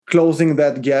closing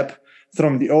that gap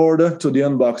from the order to the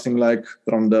unboxing, like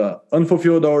from the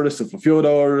unfulfilled orders to fulfilled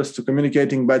orders to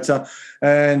communicating better.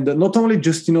 And not only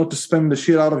just, to spam the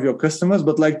shit out of your customers,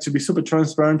 but like to be super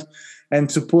transparent and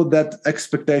to put that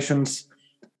expectations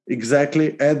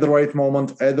exactly at the right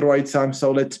moment, at the right time,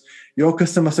 so that your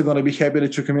customers are going to be happy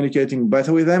that you're communicating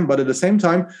better with them. But at the same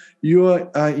time, you are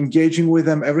engaging with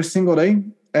them every single day.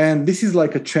 And this is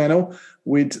like a channel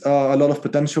with a lot of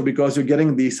potential because you're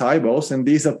getting these eyeballs, and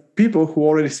these are people who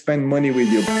already spend money with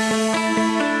you.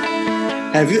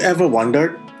 Have you ever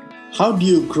wondered, how do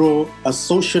you grow a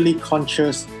socially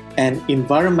conscious and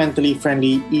environmentally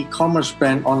friendly e-commerce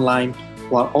brand online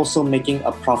while also making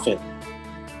a profit?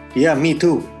 Yeah, me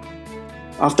too.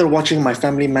 After watching my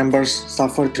family members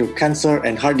suffer through cancer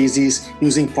and heart disease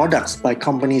using products by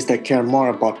companies that care more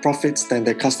about profits than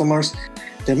their customers,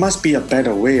 there must be a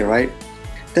better way, right?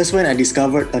 That's when I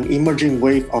discovered an emerging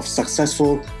wave of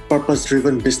successful,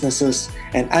 purpose-driven businesses,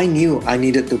 and I knew I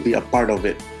needed to be a part of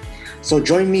it. So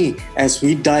join me as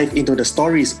we dive into the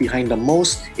stories behind the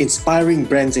most inspiring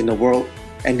brands in the world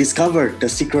and discover the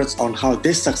secrets on how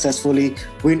they successfully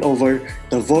win over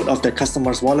the vote of their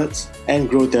customers' wallets and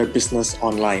grow their business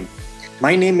online.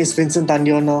 My name is Vincent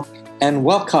Tandiono, and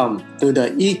welcome to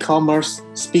the E-Commerce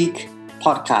Speak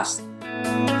podcast.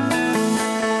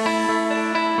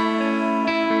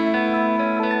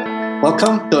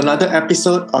 Welcome to another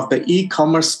episode of the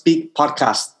E-Commerce Speak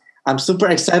podcast. I'm super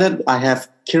excited. I have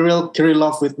Kirill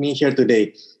Kirillov with me here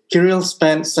today. Kirill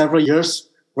spent several years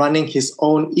running his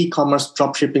own e-commerce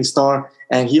dropshipping store,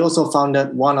 and he also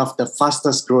founded one of the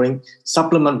fastest growing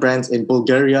supplement brands in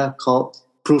Bulgaria called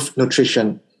Proof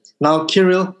Nutrition. Now,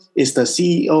 Kirill is the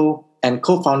CEO and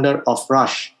co-founder of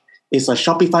Rush. It's a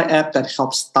Shopify app that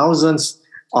helps thousands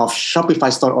of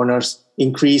Shopify store owners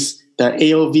increase their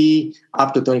AOV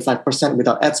up to 25%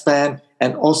 without ad spend,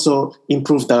 and also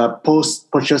improve the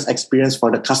post-purchase experience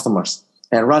for the customers.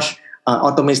 And Rush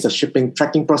automates the shipping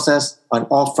tracking process on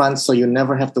all fronts, so you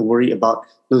never have to worry about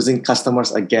losing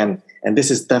customers again. And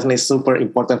this is definitely super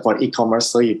important for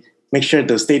e-commerce, so you make sure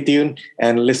to stay tuned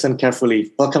and listen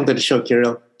carefully. Welcome to the show,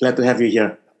 Kirill. Glad to have you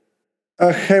here.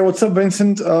 Hey, what's up,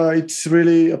 Vincent? It's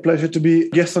really a pleasure to be a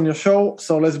guest on your show.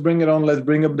 So let's bring it on. Let's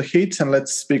bring up the heat and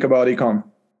let's speak about e-com.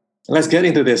 Let's get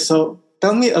into this. So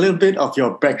tell me a little bit of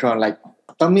your background.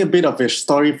 Tell me a bit of your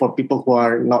story for people who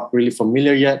are not really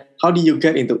familiar yet. How did you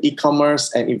get into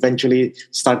e-commerce and eventually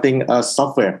starting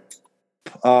software?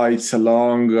 It's a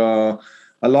long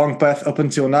path up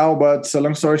until now, but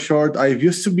long story short, I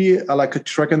used to be like a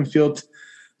track and field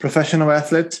professional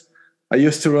athlete. I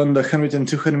used to run the 100 and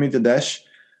 200 meter dash,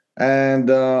 and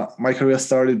my career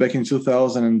started back in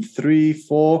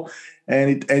 2003-04, and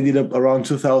it ended up around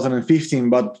 2015.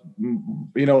 But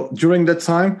during that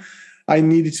time, I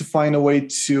needed to find a way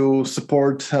to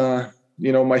support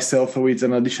myself with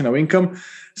an additional income.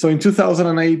 So in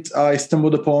 2008, I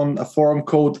stumbled upon a forum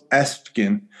called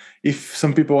Aspkin. If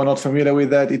some people are not familiar with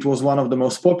that, it was one of the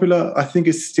most popular. I think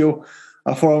it's still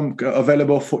a forum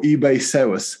available for eBay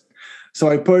sellers. So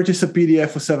I purchased a PDF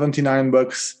for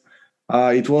 $79.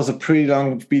 It was a pretty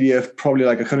long PDF, probably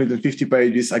like 150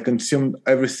 pages. I consumed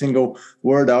every single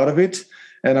word out of it.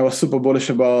 And I was super bullish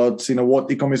about,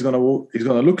 what e-commerce is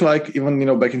gonna look like,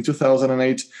 even, back in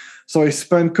 2008. So I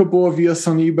spent a couple of years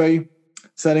on eBay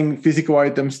selling physical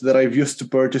items that I've used to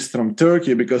purchase from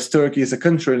Turkey, because Turkey is a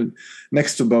country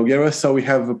next to Bulgaria. So we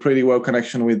have a pretty well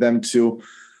connection with them to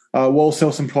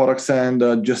wholesale some products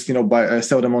and just,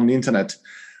 sell them on the internet.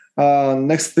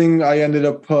 Next thing, I ended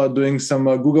up doing some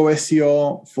Google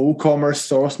SEO for WooCommerce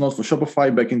stores, not for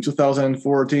Shopify, back in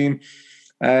 2014.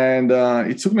 And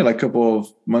it took me like a couple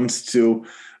of months to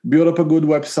build up a good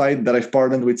website that I've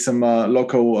partnered with some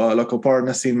local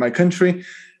partners in my country.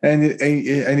 And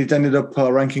it ended up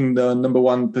ranking the number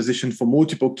one position for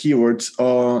multiple keywords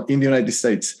in the United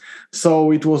States.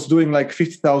 So it was doing like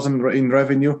 50,000 in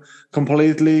revenue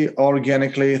completely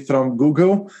organically from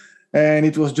Google. And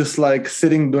it was just like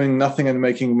sitting, doing nothing and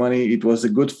making money. It was a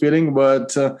good feeling.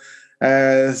 But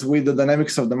as with the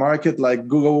dynamics of the market, like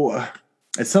Google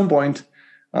at some point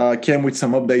came with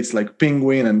some updates like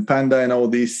Penguin and Panda and all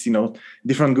these,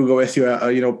 different Google SEO,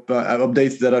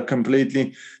 updates that are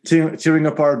completely tearing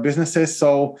apart businesses.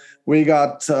 So we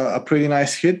got a pretty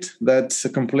nice hit that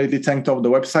completely tanked off the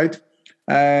website.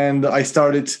 And I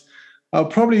started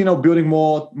building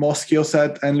more skill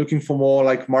set and looking for more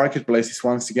like marketplaces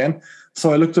once again.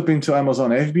 So I looked up into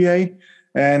Amazon FBA.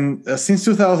 And since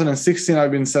 2016,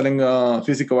 I've been selling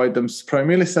physical items,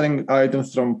 primarily selling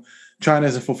items from China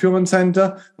as a fulfillment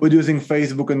center, but using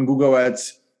Facebook and Google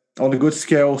ads on a good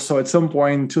scale. So at some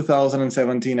point,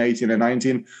 2017, 18, and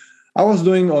 19, I was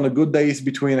doing on a good days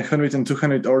between 100 and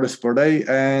 200 orders per day,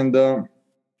 and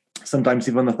sometimes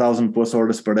even 1,000 plus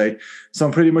orders per day. So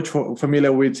I'm pretty much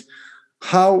familiar with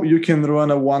how you can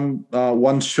run a one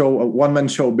man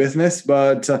show business.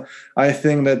 But I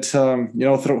think that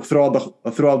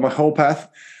throughout my whole path,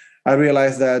 I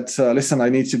realized that listen, I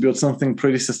need to build something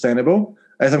pretty sustainable.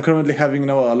 As I'm currently having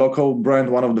a local brand,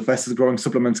 one of the fastest growing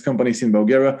supplements companies in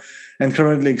Bulgaria, and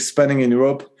currently expanding in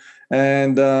Europe.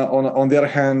 And on the other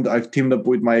hand, I've teamed up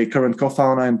with my current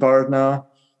co-founder and partner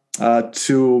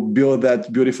to build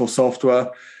that beautiful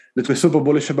software that we're super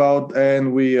bullish about.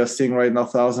 And we are seeing right now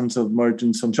thousands of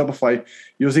merchants on Shopify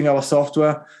using our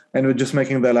software, and we're just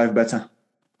making their life better.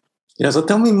 Yeah, so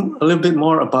tell me a little bit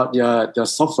more about your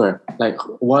software. Like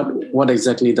what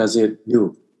exactly does it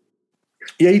do?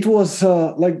 Yeah, it was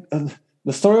the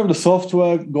story of the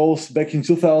software goes back in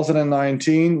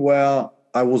 2019, where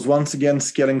I was once again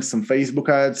scaling some Facebook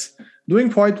ads, doing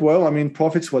quite well. I mean,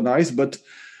 profits were nice, but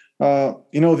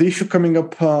the issue coming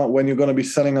up when you're going to be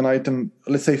selling an item,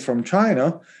 let's say from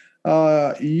China,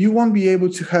 you won't be able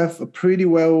to have a pretty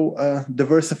well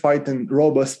diversified and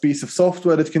robust piece of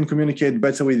software that can communicate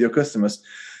better with your customers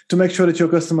to make sure that your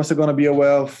customers are going to be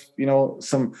aware of,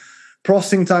 some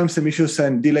processing time, some issues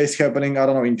and delays happening, I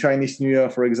don't know, in Chinese New Year,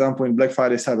 for example, in Black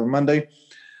Friday, Cyber Monday,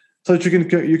 so that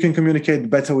you can communicate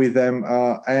better with them.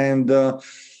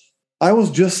 I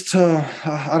was just,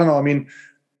 I don't know, I mean,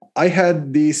 I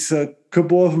had these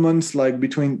couple of months, like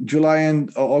between July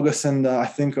and August, and I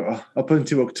think up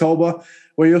until October,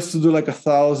 where I used to do like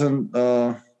 1,000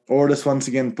 orders once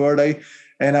again per day.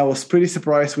 And I was pretty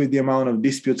surprised with the amount of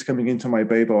disputes coming into my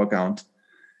PayPal account.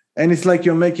 And it's like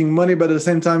you're making money, but at the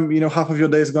same time, half of your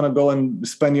day is going to go and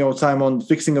spend your time on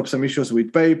fixing up some issues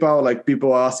with PayPal, like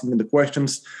people are asking the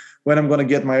questions when I'm going to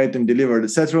get my item delivered,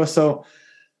 etc. So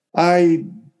I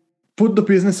put the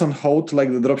business on hold,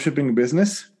 like the dropshipping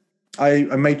business. I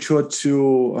made sure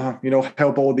to,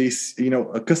 help all these,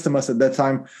 customers at that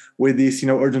time with these,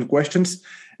 urgent questions.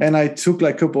 And I took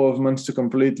like a couple of months to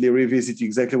completely revisit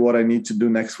exactly what I need to do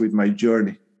next with my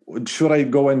journey. Should I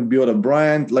go and build a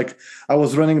brand? Like I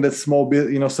was running that small,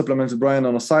 supplements brand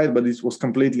on the side, but it was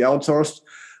completely outsourced.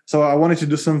 So I wanted to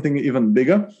do something even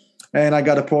bigger. And I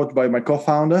got approached by my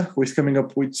co-founder, who is coming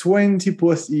up with 20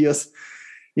 plus years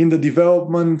in the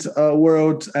development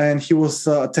world. And he was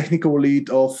a technical lead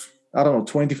of,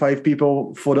 25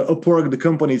 people for the Upwork, the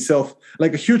company itself,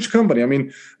 like a huge company. I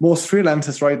mean, most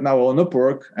freelancers right now are on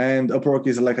Upwork, and Upwork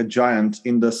is like a giant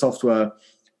in the software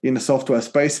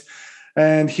space.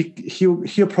 And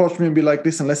he approached me and be like,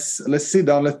 listen, let's sit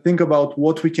down, let's think about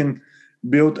what we can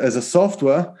build as a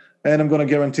software. And I'm going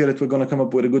to guarantee that we're going to come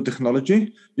up with a good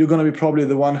technology. You're going to be probably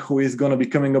the one who is going to be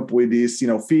coming up with these,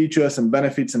 features and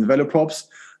benefits and value props,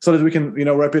 so that we can,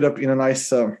 wrap it up in a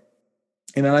nice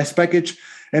package,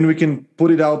 and we can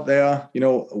put it out there.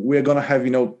 We're going to have,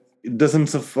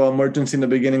 dozens of merchants in the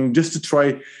beginning just to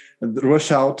try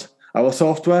rush out our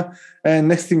software. And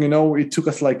next thing you know, it took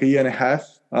us like a year and a half,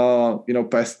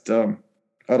 past,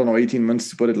 18 months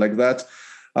to put it like that,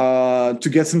 to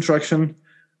get some traction,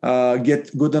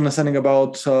 get good understanding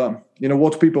about,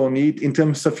 what people need in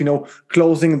terms of,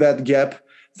 closing that gap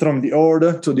from the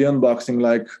order to the unboxing,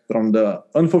 like from the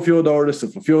unfulfilled orders to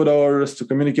fulfilled orders to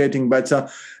communicating better.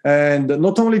 And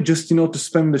not only just, to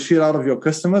spam the shit out of your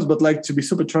customers, but like to be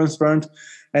super transparent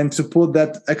and to put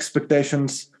that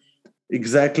expectations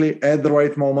exactly at the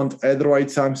right moment, at the right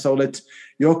time, so that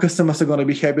your customers are going to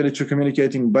be happy that you're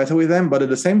communicating better with them. But at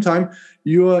the same time,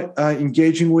 you are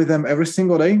engaging with them every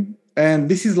single day. And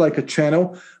this is like a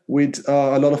channel with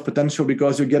a lot of potential,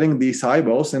 because you're getting these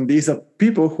eyeballs, and these are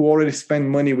people who already spend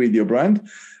money with your brand,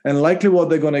 and likely what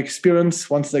they're going to experience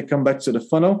once they come back to the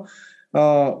funnel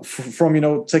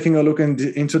from taking a look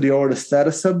into the order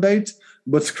status update,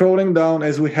 but scrolling down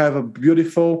as we have a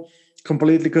beautiful,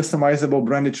 completely customizable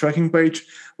branded tracking page,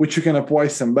 which you can apply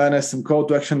some banners, some call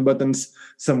to action buttons,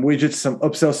 some widgets, some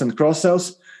upsells and cross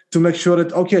sells to make sure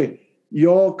that, okay,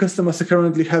 your customers are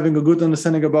currently having a good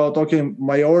understanding about, okay,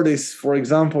 my order is, for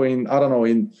example, in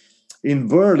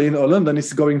Berlin or London,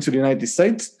 it's going to the United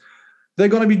States. They're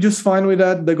going to be just fine with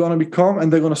that. They're going to be calm,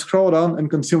 and they're going to scroll down and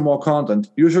consume more content.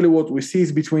 Usually what we see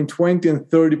is between 20 and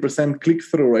 30%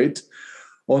 click-through rate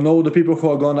on all the people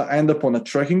who are going to end up on a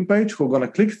tracking page, who are going to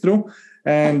click through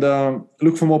and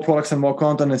look for more products and more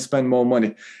content and spend more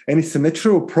money. And it's a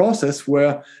natural process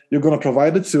where you're going to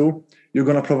provide the tool. You're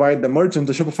going to provide the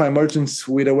Shopify merchants,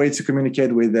 with a way to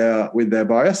communicate with their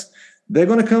buyers. They're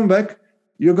going to come back.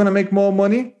 You're going to make more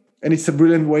money, and it's a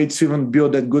brilliant way to even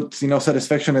build that good,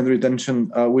 satisfaction and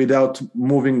retention without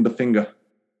moving the finger.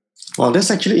 Well,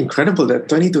 that's actually incredible. That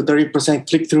 20 to 30%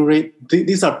 click-through rate.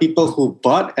 These are people who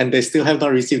bought and they still have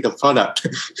not received the product.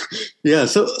 Yeah.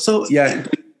 So Yeah,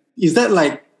 is that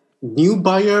like new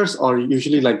buyers, or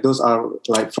usually like those are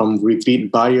like from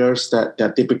repeat buyers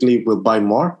that typically will buy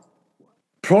more?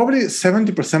 probably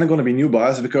 70% are going to be new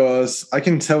buyers, because I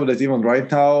can tell that even right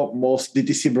now, most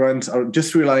DTC brands are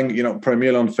just relying,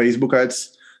 primarily on Facebook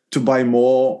ads to buy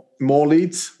more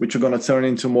leads, which are going to turn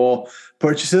into more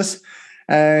purchases.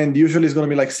 And usually it's going to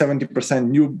be like 70%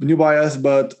 new buyers.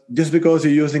 But just because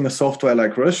you're using a software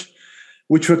like Rush,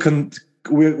 which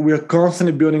we're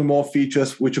constantly building more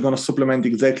features, which are going to supplement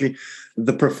exactly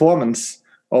the performance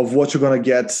of what you're going to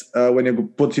get when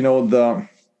you put,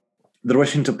 the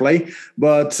Rush into play.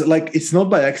 But like, it's not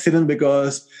by accident,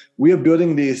 because we are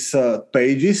building these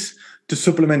pages to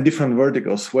supplement different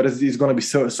verticals, whether it's going to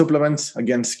be supplements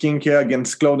against skincare,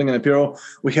 against clothing and apparel.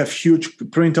 We have huge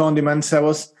print on demand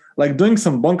sellers, like doing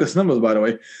some bonkers numbers, by the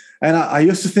way. And I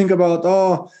used to think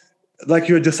about, like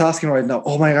you're just asking right now,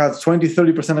 oh my God,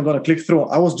 20-30% are going to click through.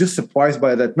 I was just surprised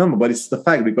by that number, but it's the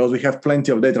fact, because we have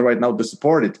plenty of data right now to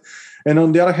support it. And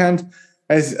on the other hand,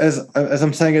 as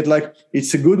I'm saying it, like,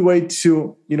 it's a good way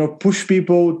to push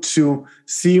people to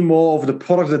see more of the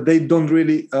product that they don't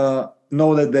really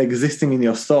know that they're existing in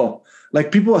your store.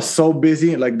 Like, people are so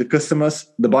busy, like the customers,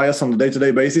 the buyers on a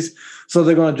day-to-day basis. So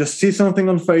they're going to just see something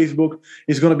on Facebook.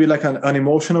 It's going to be like an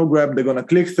emotional grab. They're going to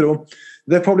click through.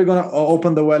 They're probably going to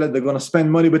open the wallet. They're going to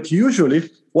spend money. But usually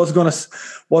what's going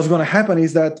to happen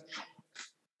is that,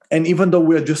 and even though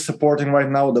we're just supporting right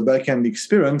now the back-end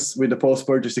experience with the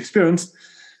post-purchase experience,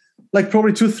 like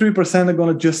probably 2-3% are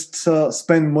going to just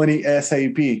spend money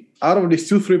ASAP. Out of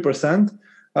these 2-3%,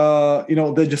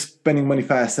 they're just spending money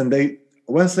fast. And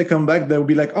once they come back, they'll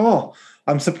be like, oh,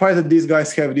 I'm surprised that these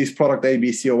guys have this product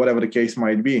ABC or whatever the case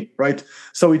might be, right?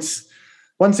 So it's,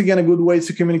 once again, a good way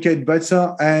to communicate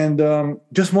better and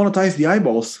just monetize the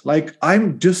eyeballs. Like,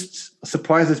 I'm just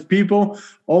surprised that people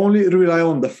only rely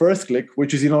on the first click,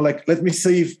 which is, like, let me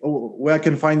see where I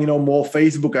can find, more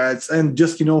Facebook ads and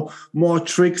just, more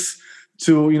tricks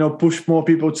to, push more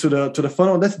people to the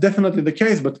funnel. That's definitely the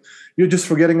case, but you're just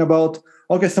forgetting about,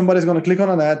 okay, somebody's going to click on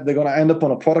an ad. They're going to end up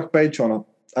on a product page, on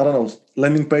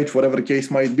landing page, whatever the case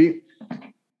might be.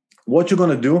 What you're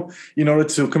going to do in order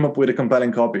to come up with a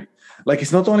compelling copy. Like,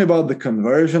 it's not only about the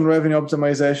conversion revenue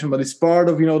optimization, but it's part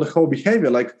of, the whole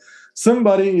behavior. Like,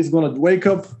 somebody is going to wake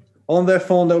up on their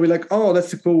phone. They'll be like, oh,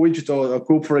 that's a cool widget or a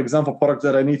cool, for example, product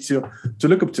that I need to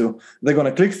look up to. They're going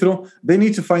to click through. They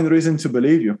need to find a reason to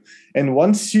believe you. And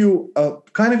once you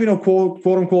quote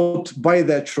unquote, buy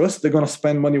their trust, they're going to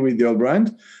spend money with your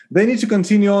brand. They need to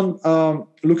continue on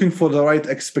looking for the right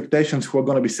expectations who are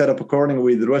going to be set up accordingly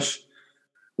with Rush.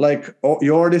 Like,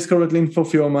 your order is currently in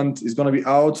fulfillment, is going to be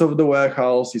out of the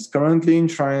warehouse, it's currently in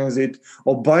transit.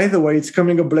 Or, by the way, it's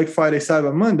coming up Black Friday,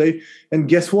 Cyber Monday. And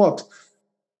guess what?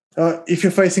 If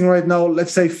you're facing right now,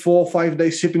 let's say 4 or 5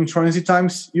 days shipping transit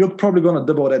times, you're probably going to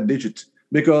double that digit,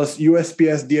 because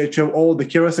USPS, DHL, all the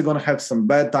carriers are going to have some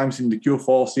bad times in the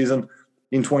Q4 season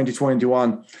in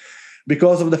 2021,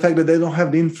 because of the fact that they don't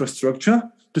have the infrastructure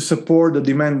to support the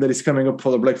demand that is coming up for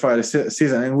the Black Friday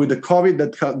season. And with the COVID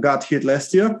that got hit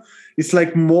last year, it's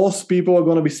like most people are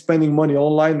going to be spending money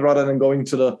online rather than going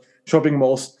to the shopping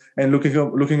malls and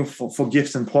looking for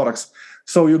gifts and products.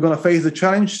 So you're going to face the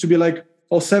challenge to be like,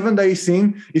 7 days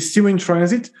in, it's still in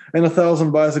transit, and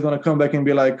 1,000 buyers are going to come back and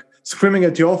be like, screaming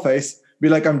at your face, be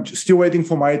like, I'm still waiting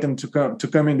for my item to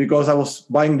come in, because I was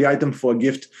buying the item for a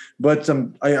gift, but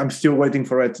I'm still waiting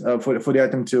for it for the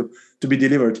item to be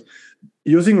delivered.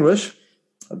 Using Rush,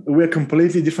 we're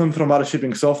completely different from other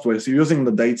shipping software. So using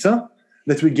the data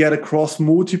that we get across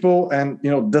multiple and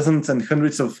dozens and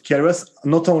hundreds of carriers.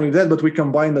 Not only that, but we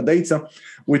combine the data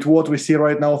with what we see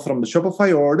right now from the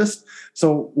Shopify orders.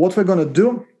 So what we're going to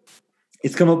do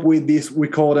is come up with these, we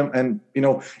call them, and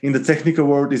in the technical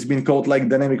word, it's been called like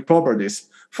dynamic properties.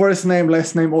 First name,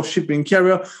 last name, or shipping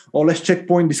carrier, or let's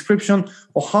checkpoint description,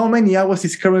 or how many hours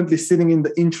is currently sitting in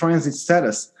the in-transit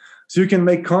status. So you can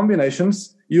make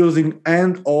combinations using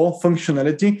and/or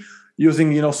functionality,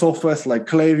 using softwares like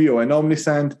Klaviyo and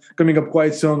Omnisend. Coming up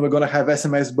quite soon, we're going to have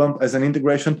SMS Bump as an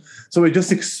integration. So we're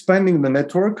just expanding the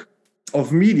network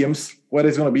of mediums, whether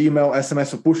it's going to be email,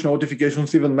 SMS, or push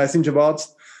notifications, even messenger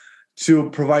bots, to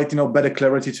provide better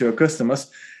clarity to your customers.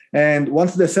 And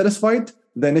once they're satisfied,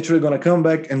 they're naturally going to come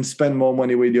back and spend more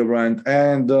money with your brand.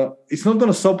 And it's not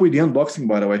going to stop with the unboxing,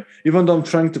 by the way. Even though I'm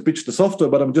trying to pitch the software,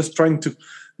 but I'm just trying to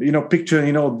picture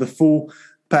the full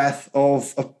path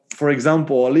of for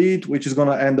example, a lead, which is going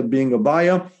to end up being a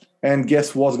buyer. And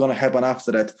guess what's going to happen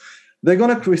after that? they're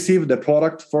going to receive the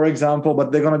product, for example,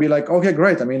 but they're going to be like, okay,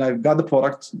 great. I mean, I've got the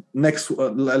product. Next,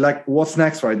 like what's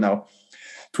next right now?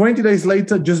 20 days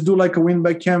later, just do like a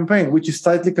win-back campaign, which is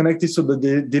tightly connected to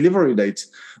the delivery date.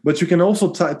 But you can also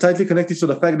tightly connect it to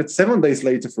the fact that 7 days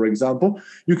later, for example,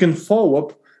 you can follow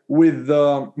up with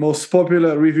the most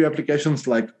popular review applications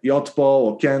like Yotpo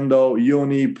or Kendo,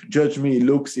 Unip, Judge Me,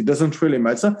 Loox. It doesn't really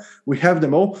matter. We have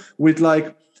them all with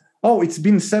like, oh, it's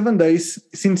been 7 days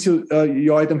since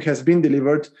your item has been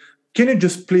delivered. Can you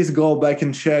just please go back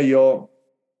and share your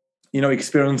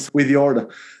experience with the order?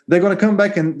 They're going to come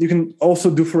back, and you can also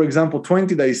do, for example,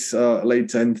 20 days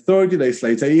later and 30 days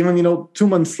later, even 2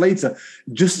 months later,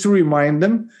 just to remind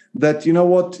them that, you know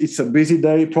what, it's a busy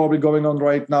day probably going on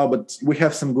right now, but we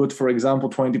have some good, for example,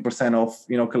 20% off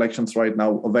collections right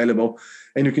now available,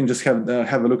 and you can just have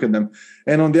a look at them.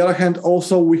 And on the other hand,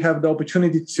 also we have the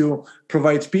opportunity to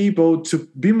provide people to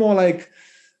be more like,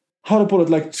 how to put it,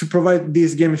 like to provide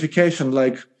this gamification,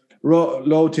 like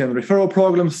loyalty and referral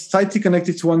programs tightly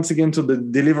connected once again to the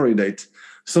delivery date.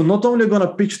 So not only going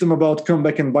to pitch them about come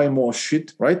back and buy more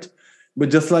shit, right? But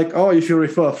just like, oh, if you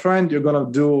refer a friend, you're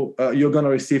going to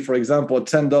receive, for example, a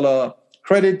 $10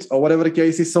 credit or whatever the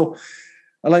case is. So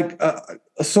like a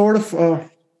sort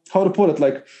of, how to put it,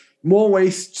 like more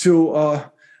ways to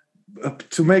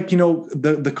make,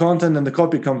 the content and the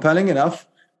copy compelling enough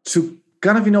to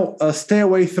kind of, stay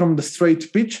away from the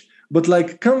straight pitch. But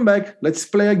like, come back, let's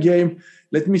play a game.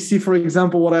 Let me see, for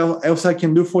example, what else I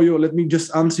can do for you. Let me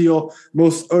just answer your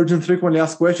most urgent, frequently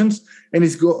asked questions. And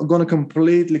it's going to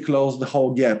completely close the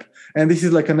whole gap. And this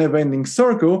is like a never-ending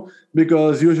circle,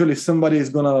 because usually somebody is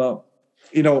going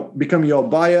to, become your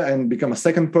buyer and become a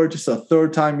second purchaser, a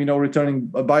third time, returning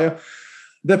a buyer.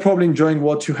 They're probably enjoying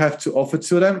what you have to offer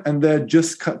to them. And they're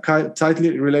just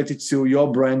tightly related to your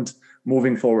brand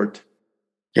moving forward.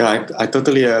 Yeah, I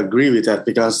totally agree with that,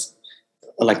 because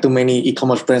like too many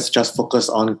e-commerce brands just focus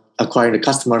on acquiring the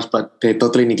customers, but they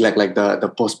totally neglect like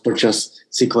the post-purchase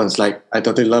sequence. Like I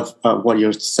totally love what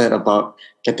you said about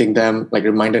getting them, like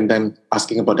reminding them,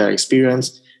 asking about their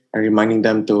experience and reminding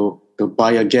them to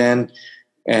buy again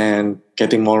and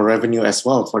getting more revenue as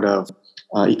well for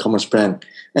the e-commerce brand.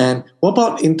 And what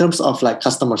about in terms of like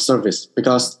customer service?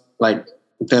 Because like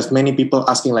there's many people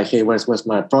asking like, hey, where's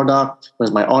my product?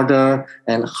 Where's my order?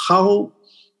 And how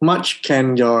much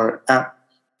can your app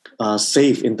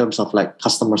save in terms of like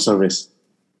customer service?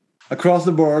 Across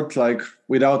the board, like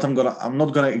I'm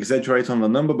not gonna exaggerate on the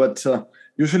number, but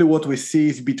usually what we see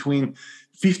is between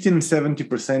 15 and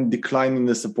 70% decline in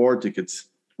the support tickets,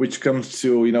 which comes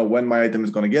to when my item is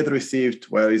gonna get received,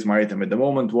 where is my item at the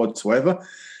moment, whatsoever,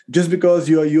 just because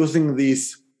you are using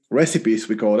these recipes,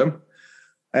 we call them.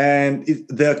 And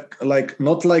they're like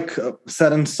not like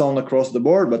set in stone across the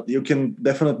board, but you can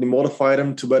definitely modify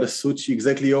them to better suit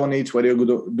exactly your needs. Whether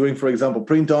you're doing, for example,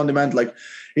 print on demand, like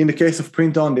in the case of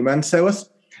print on demand sellers,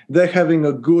 they're having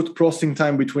a good processing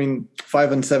time between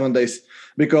 5 and 7 days,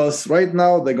 because right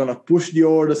now they're going to push the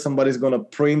order. Somebody's going to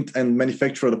print and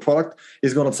manufacture the product.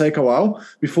 It's going to take a while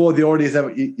before the order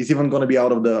is even going to be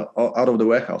out of the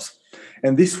warehouse.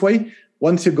 And this way,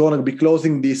 once you're going to be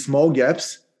closing these small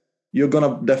gaps, you're going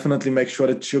to definitely make sure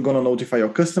that you're going to notify your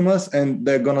customers, and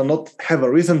they're going to not have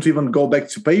a reason to even go back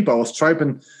to PayPal or Stripe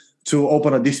and to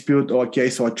open a dispute or a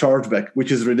case or a chargeback,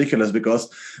 which is ridiculous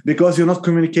because you're not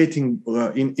communicating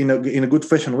in a good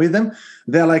fashion with them.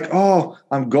 They're like, oh,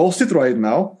 I'm ghosted right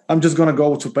now. I'm just going to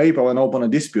go to PayPal and open a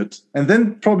dispute. And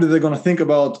then probably they're going to think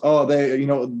about,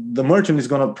 the merchant is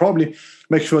going to probably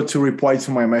make sure to reply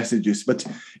to my messages. But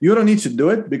you don't need to do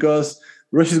it, because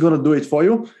Rush is going to do it for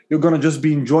you. You're going to just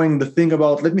be enjoying the thing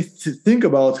about, let me think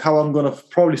about how I'm going to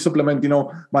probably supplement,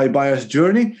 my buyer's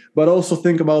journey, but also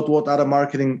think about what other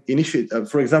marketing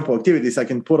for example, activities I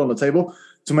can put on the table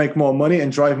to make more money and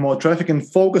drive more traffic and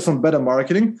focus on better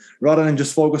marketing rather than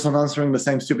just focus on answering the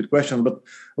same stupid question. But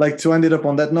like to end it up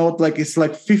on that note, like it's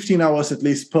like 15 hours at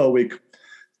least per week,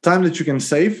 time that you can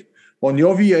save on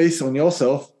your VAs, on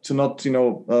yourself, to not, deal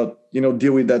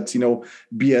with that,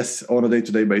 BS on a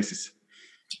day-to-day basis.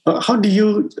 How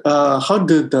do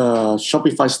the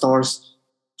Shopify stores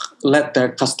let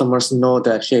their customers know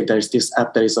that, hey, there's this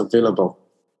app that is available?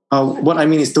 What I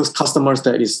mean is those customers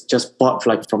that is just bought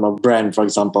like from a brand, for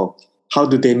example, how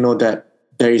do they know that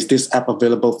there is this app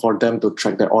available for them to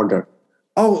track their order?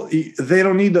 Oh, they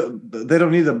don't need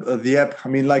the app. I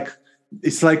mean, like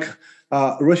it's like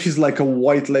Rush is like a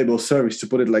white label service, to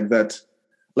put it like that.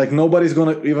 Like nobody's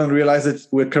going to even realize that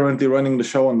we're currently running the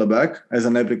show on the back as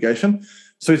an application.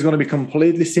 So it's going to be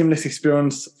completely seamless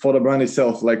experience for the brand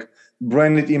itself, like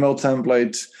branded email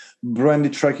templates,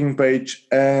 branded tracking page.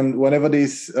 And whenever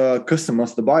these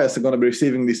customers, the buyers, are going to be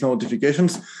receiving these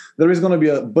notifications, there is going to be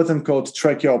a button called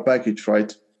track your package,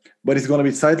 right? But it's going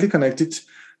to be tightly connected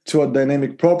to a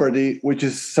dynamic property, which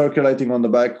is circulating on the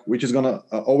back, which is going to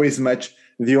always match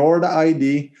the order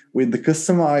ID with the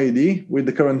customer ID with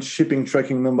the current shipping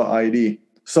tracking number ID.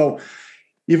 So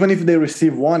even if they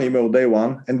receive one email day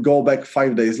one and go back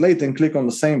 5 days later and click on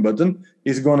the same button,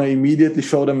 it's going to immediately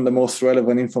show them the most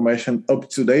relevant information up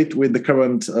to date with the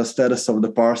current status of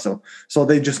the parcel. So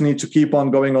they just need to keep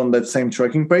on going on that same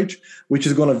tracking page, which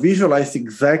is going to visualize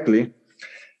exactly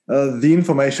the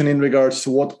information in regards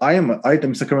to what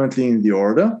items are currently in the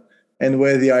order and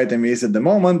where the item is at the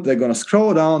moment. They're going to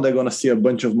scroll down. They're going to see a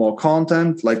bunch of more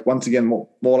content, like once again, more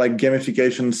like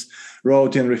gamifications,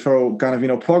 royalty and referral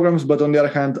kind of, programs. But on the other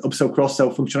hand, upsell,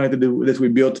 cross-sell functionality that we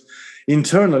built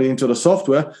internally into the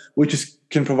software, which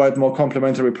can provide more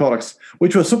complementary products,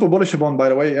 which we're super bullish upon, by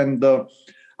the way. And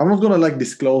I'm not going to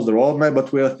disclose the roadmap,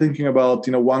 but we are thinking about,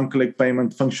 one-click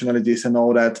payment functionalities and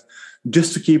all that,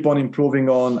 just to keep on improving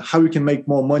on how you can make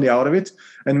more money out of it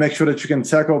and make sure that you can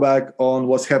circle back on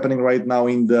what's happening right now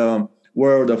in the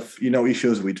world of,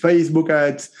 issues with Facebook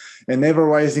ads and ever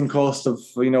rising cost of,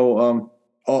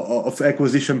 of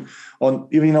acquisition on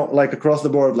even, across the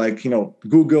board,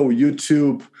 Google,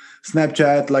 YouTube,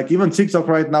 Snapchat, even TikTok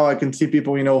right now. I can see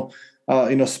people,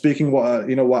 speaking,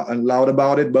 loud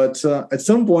about it. But at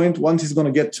some point, once it's going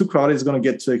to get too crowded, it's going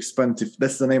to get too expensive.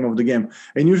 That's the name of the game.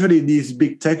 And usually these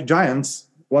big tech giants,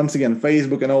 once again,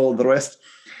 Facebook and all the rest,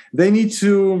 they need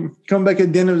to come back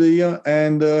at the end of the year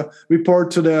and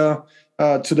report to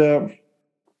the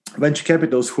venture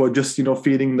capitals who are just,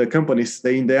 feeding the companies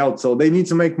day in, day out. So they need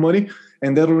to make money,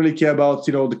 and they don't really care about,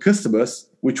 the customers,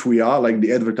 which we are, like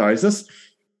the advertisers,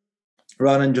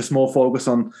 rather than just more focus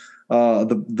on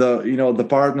the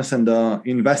partners and the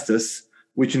investors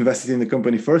which invested in the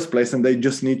company first place, and they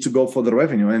just need to go for the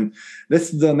revenue. And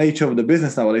that's the nature of the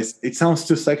business nowadays. It sounds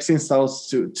too sexy and sounds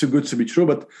too good to be true,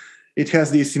 but it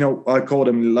has these, I call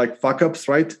them fuck ups,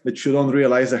 right? That you don't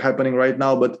realize are happening right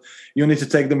now, but you need to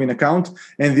take them in account.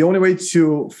 And the only way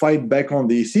to fight back on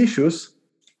these issues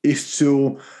is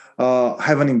to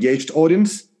have an engaged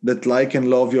audience that like and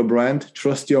love your brand,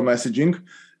 trust your messaging,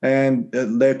 and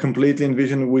they're completely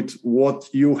envisioned with what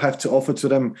you have to offer to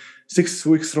them 6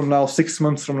 weeks from now, 6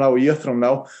 months from now, a year from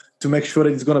now, to make sure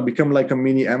that it's going to become like a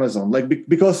mini Amazon.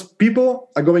 Because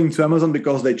people are going to Amazon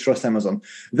because they trust Amazon.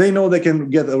 They know they can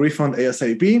get a refund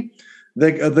ASAP.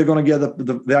 They're going to get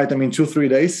the item in 2-3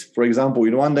 days, for example,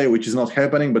 in 1 day, which is not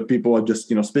happening, but people are just,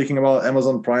 speaking about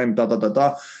Amazon Prime,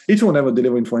 It will never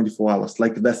deliver in 24 hours.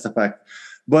 That's the fact.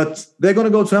 But they're going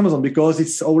to go to Amazon because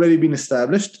it's already been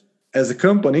established as a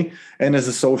company and as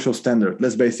a social standard.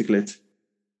 That's basically it.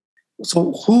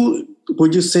 So who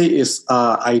would you say is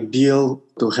ideal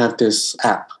to have this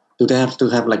app? Do they have to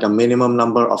have a minimum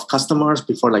number of customers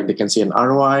before they can see an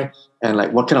ROI?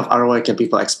 And what kind of ROI can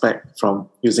people expect from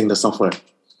using the software?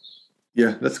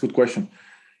 Yeah, that's a good question.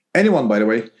 Anyone, by the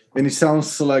way. And it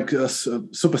sounds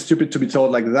super stupid to be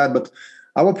told like that, but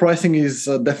our pricing is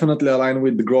definitely aligned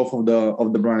with the growth of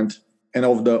the brand and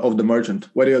of the merchant.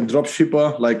 Whether you're a drop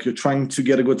shipper, you're trying to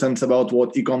get a good sense about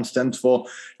what e-com stands for,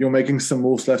 you're making some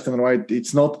moves left and right.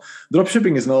 It's not, drop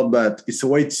shipping is not bad. It's a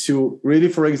way to really,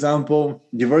 for example,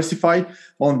 diversify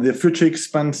on the future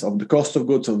expense of the cost of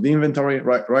goods, of the inventory,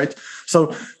 right?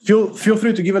 So feel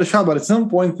free to give it a shot, but at some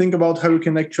point, think about how you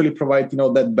can actually provide,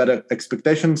 that better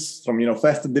expectations from,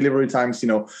 faster delivery times,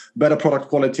 better product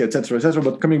quality, et cetera.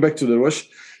 But coming back to the Rush,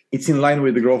 it's in line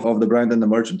with the growth of the brand and the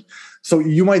merchant. So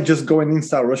you might just go and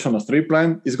install Rush on a 3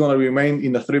 plan. It's going to remain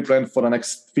in the 3 plan for the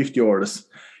next 50 orders.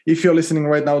 If you're listening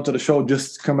right now to the show,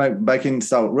 just come back and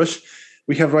install Rush.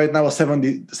 We have right now a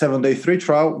 7-day free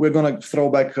trial. We're going to throw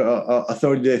back a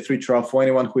 30-day free trial for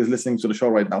anyone who is listening to the show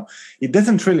right now. It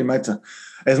doesn't really matter.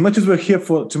 As much as we're here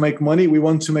to make money, we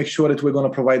want to make sure that we're going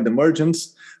to provide the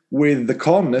merchants with the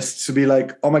calmness to be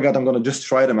like, oh my God, I'm going to just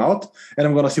try them out and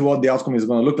I'm going to see what the outcome is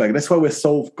going to look like. That's why we're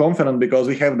so confident, because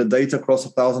we have the data across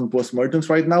 1,000+ merchants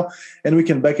right now, and we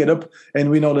can back it up, and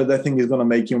we know that thing is going to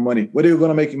make you money. Whether you're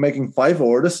going to making 5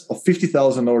 orders or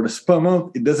 50,000 orders per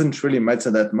month, it doesn't really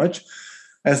matter that much,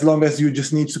 as long as you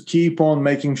just need to keep on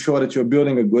making sure that you're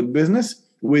building a good business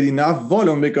with enough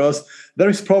volume, because there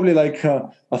is probably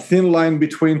a thin line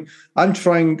between I'm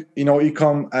trying,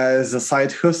 e-com as a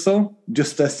side hustle,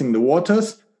 just testing the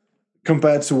waters,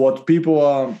 compared to what people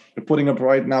are putting up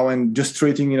right now and just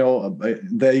treating,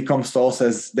 their e-com stores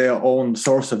as their own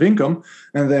source of income,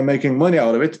 and they're making money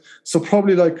out of it. So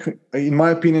probably, like, in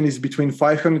my opinion, is between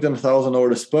 500 and 1,000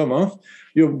 orders per month.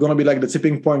 You're going to be like the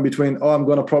tipping point between, I'm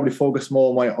going to probably focus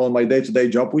more on my day-to-day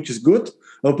job, which is good,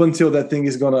 up until that thing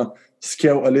is going to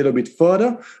scale a little bit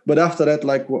further. But after that,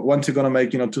 like, once you're going to make,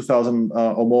 2,000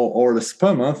 or more orders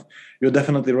per month, you're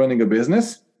definitely running a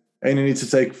business. And you need to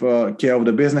take care of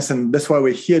the business. And that's why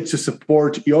we're here to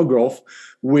support your growth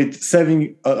with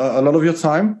saving a lot of your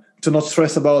time, to not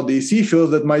stress about these issues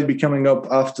that might be coming up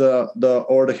after the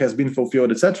order has been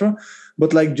fulfilled, etc.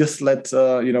 But like, just let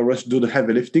Rush do the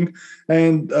heavy lifting.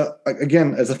 And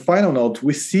again, as a final note,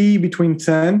 we see between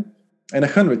 10 and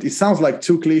 100. It sounds like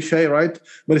too cliche, right?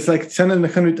 But it's like 10 and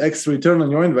 100x return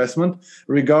on your investment,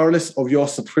 regardless of your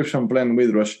subscription plan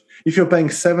with Rush. If you're paying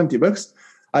 $70,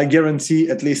 I guarantee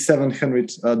at least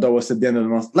 $700 at the end of the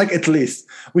month. Like, at least.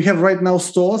 We have right now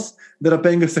stores that are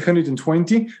paying us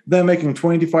 $120. They're making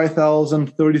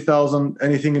 $25,000, $30,000,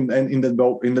 anything in that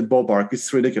ballpark.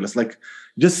 It's ridiculous. Like,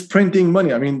 just printing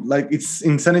money. I mean, like, it's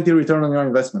insanity return on your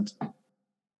investment.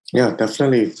 Yeah,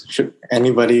 definitely.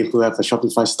 Anybody who has a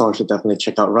Shopify store should definitely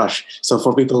check out Rush. So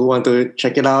for people who want to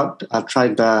check it out, try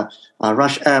the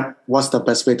Rush app. What's the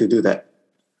best way to do that?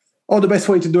 Oh, the best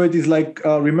way to do it is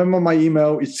remember my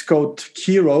email. It's called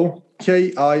Kiro,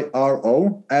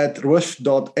 Kiro, at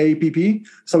rush.app.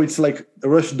 So it's like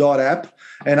rush.app.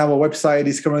 And our website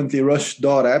is currently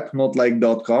rush.app, not like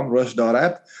 .com,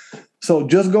 rush.app. So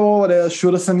just go over there,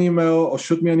 shoot us an email or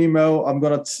shoot me an email. I'm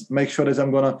going to make sure that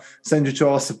I'm going to send you to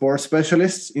our support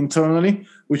specialists internally,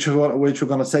 which are going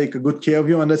to take good care of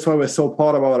you. And that's why we're so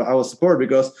proud about our support,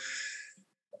 because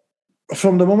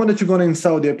from the moment that you're going to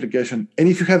install the application, and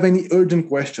if you have any urgent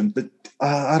questions that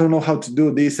I don't know how to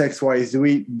do this, X, Y,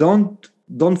 Z, don't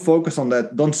focus on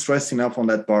that. Don't stress enough on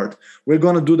that part. We're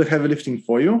going to do the heavy lifting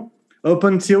for you up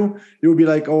until you'll be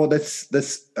like, oh, that's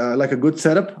like a good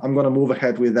setup. I'm going to move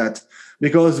ahead with that,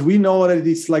 because we know that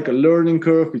it's like a learning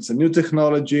curve. It's a new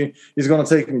technology. It's going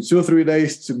to take me 2 or 3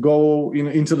 days to go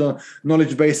into the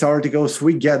knowledge base articles.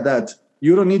 We get that.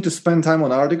 You don't need to spend time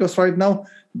on articles right now.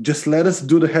 Just let us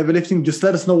do the heavy lifting. Just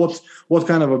let us know what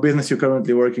kind of a business you're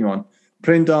currently working on.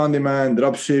 Print on demand,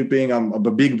 drop shipping, a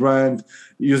big brand,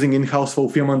 using in-house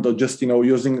fulfillment, or just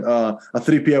using a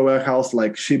 3PL warehouse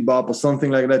like ShipBop or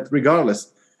something like that.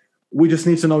 Regardless, we just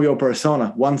need to know your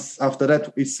persona. Once after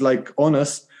that, it's like on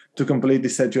us to completely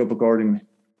set you up accordingly.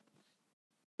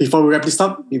 Before we wrap this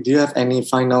up, do you have any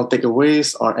final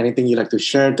takeaways or anything you'd like to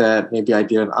share that maybe I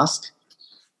didn't ask?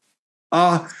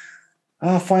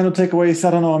 Final takeaways,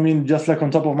 I don't know. I mean, just like on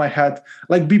top of my head,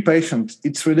 like, be patient.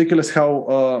 It's ridiculous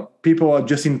how people are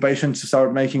just impatient to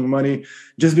start making money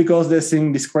just because they're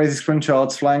seeing these crazy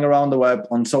screenshots flying around the web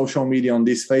on social media, on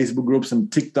these Facebook groups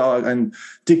and TikTok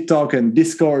and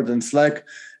Discord and Slack,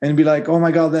 and be like, oh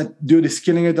my God, that dude is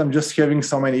killing it. I'm just having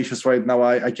so many issues right now.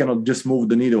 I cannot just move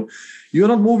the needle. You're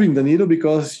not moving the needle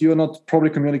because you're not probably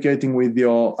communicating with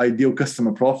your ideal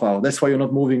customer profile. That's why you're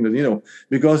not moving the needle.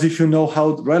 Because if you know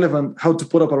how to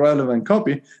put up a relevant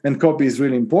copy, and copy is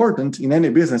really important in any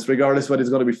business, regardless whether it's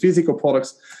going to be physical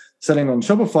products selling on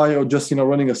Shopify or just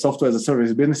running a software as a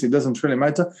service business, it doesn't really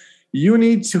matter. You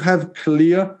need to have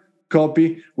clear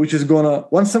copy, which is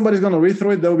once somebody's gonna read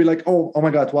through it, they'll be like, oh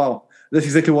my God, wow, that's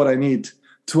exactly what I need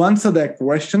to answer their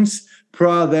questions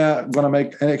prior they're going to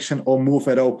make an action or move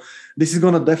at all. This is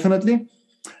going to definitely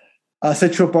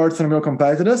set you apart from your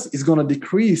competitors. It's going to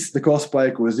decrease the cost per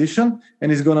acquisition,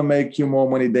 and it's going to make you more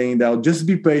money day in, day out. Just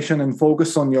be patient and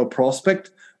focus on your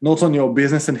prospect, not on your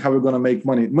business and how you're going to make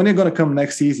money. Money is going to come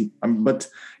next easy. But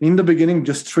in the beginning,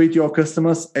 just treat your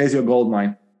customers as your gold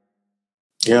mine.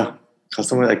 Yeah,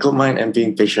 customers like gold mine and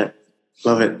being patient.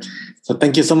 Love it. So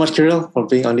thank you so much, Kirill, for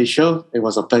being on this show. It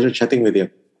was a pleasure chatting with you.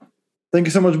 Thank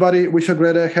you so much, buddy. Wish you a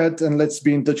great day ahead, and let's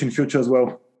be in touch in future as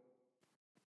well.